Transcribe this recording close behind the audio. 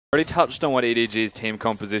Already touched on what EDG's team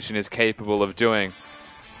composition is capable of doing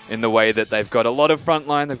in the way that they've got a lot of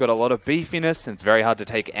frontline, they've got a lot of beefiness, and it's very hard to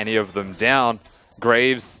take any of them down.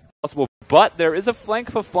 Graves, possible, but there is a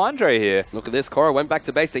flank for Flandre here. Look at this, Cora went back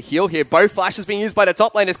to base to heal here. Both flashes being used by the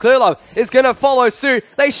top laners. ClearLove is going to follow suit.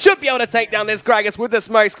 They should be able to take down this Gragas with the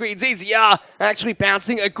smoke screen. ZZR actually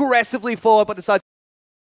bouncing aggressively forward, but decides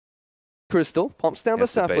Crystal pumps down the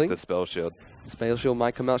sapling. The spell shield. Spell shield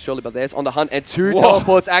might come out shortly, but there's on the hunt, and two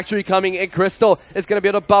teleports actually coming in. Crystal is going to be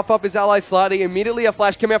able to buff up his ally slightly. Immediately a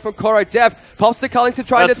flash coming out from Koro. Dev pops to Cullington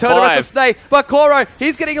trying to turn around to Snake, but Koro,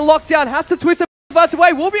 he's getting locked down, has to twist us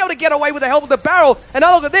away. We'll be able to get away with the help of the barrel. And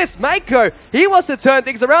now look at this, Mako, he wants to turn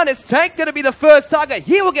things around. His tank going to be the first target.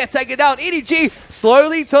 He will get taken down. EDG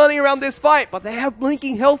slowly turning around this fight, but they have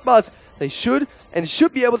blinking health bars. They should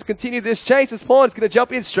be able to continue this chase as Pawn is going to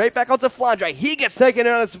jump in straight back onto Flandre. He gets taken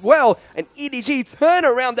out as well, and EDG turn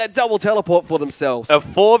around that double teleport for themselves. A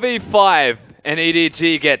 4v5, and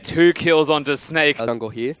EDG get 2 kills onto Snake. Jungle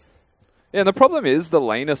here. Yeah, and the problem is the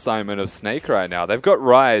lane assignment of Snake right now. They've got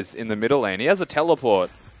Ryze in the middle lane. He has a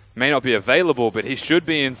teleport. May not be available, but he should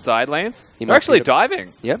be in side lanes. They're actually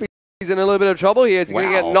diving. Yep. He's in a little bit of trouble here. He's going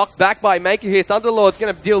to get knocked back by Maker here. Thunderlord's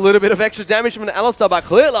going to deal a little bit of extra damage from an Alistar, but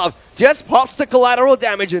ClearLove just pops the collateral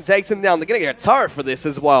damage and takes him down. They're going to get a turret for this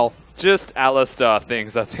as well. Just Alistar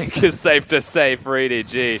things, I think, is safe to say for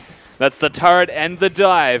EDG. That's the turret and the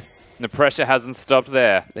dive. The pressure hasn't stopped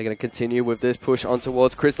there. They're going to continue with this push on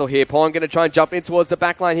towards Crystal here. Pawn going to try and jump in towards the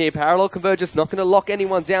backline here. Parallel Convergence not going to lock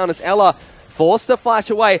anyone down as Ella forced to flash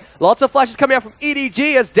away. Lots of flashes coming out from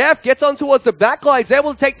EDG as Def gets on towards the backline. He's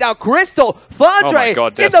able to take down Crystal. Flandre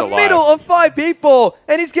in the middle of 5 people.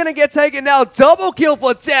 And he's going to get taken now. Double kill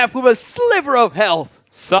for Def with a sliver of health.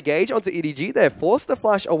 Engage onto EDG there. Force the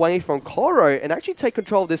flash away from Koro and actually take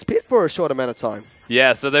control of this pit for a short amount of time.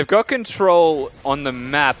 Yeah, so they've got control on the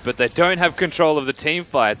map, but they don't have control of the team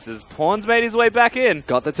fights as Pawn's made his way back in.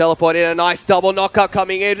 Got the teleport in, a nice double knockup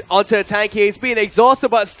coming in onto the tank here. He's been exhausted,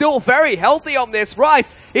 but still very healthy on this rise.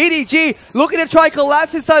 EDG looking to try and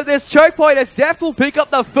collapse inside of this choke point as Deft will pick up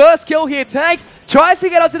the first kill here. Tank tries to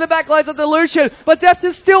get onto the back lines of the Lucian, but Deft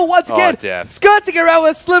is still once again skirting around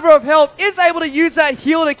with a sliver of health, is able to use that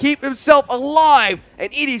heal to keep himself alive,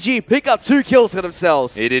 and EDG pick up 2 kills for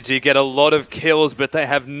themselves. EDG get a lot of kills, but they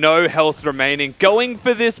have no health remaining. Going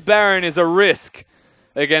for this Baron is a risk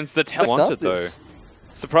against the Wanted though.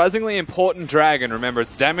 Surprisingly important Dragon, remember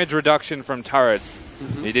it's damage reduction from turrets.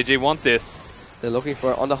 EDG want this. They're looking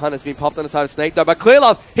for it. On the hunt has been popped on the side of Snake though, but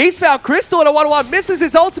ClearLove, he's found Crystal in a 1-1, misses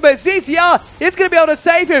his ultimate. ZZR is going to be able to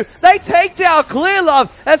save him. They take down ClearLove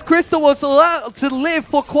as Crystal was allowed to live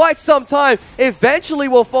for quite some time. Eventually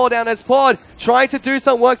will fall down as Pod trying to do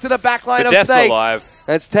some work to the backline of Snakes. Alive.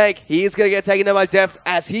 Let's take. He is going to get taken down by Deft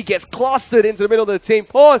as he gets clustered into the middle of the team.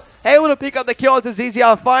 Pawn able to pick up the kill onto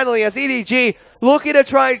ZZR finally as EDG looking to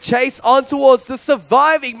try and chase on towards the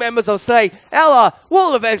surviving members of Snake. Ella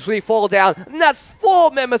will eventually fall down, and that's 4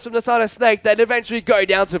 members from the side of Snake that eventually go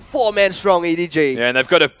down to 4-man strong EDG. Yeah, and they've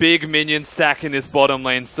got a big minion stack in this bottom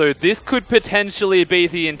lane, so this could potentially be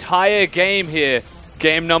the entire game here.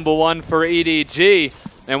 Game number 1 for EDG.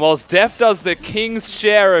 And whilst Def does the king's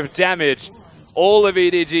share of damage, all of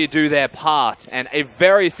EDG do their part, and a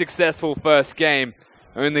very successful first game,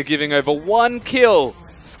 only giving over 1 kill.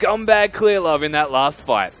 Scumbag ClearLove in that last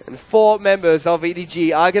fight. And 4 members of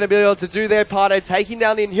EDG are going to be able to do their part of taking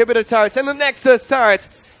down the inhibitor turrets and the Nexus turrets.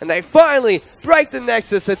 And they finally break the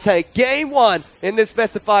Nexus to take game 1 in this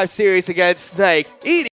best of 5 series against Snake.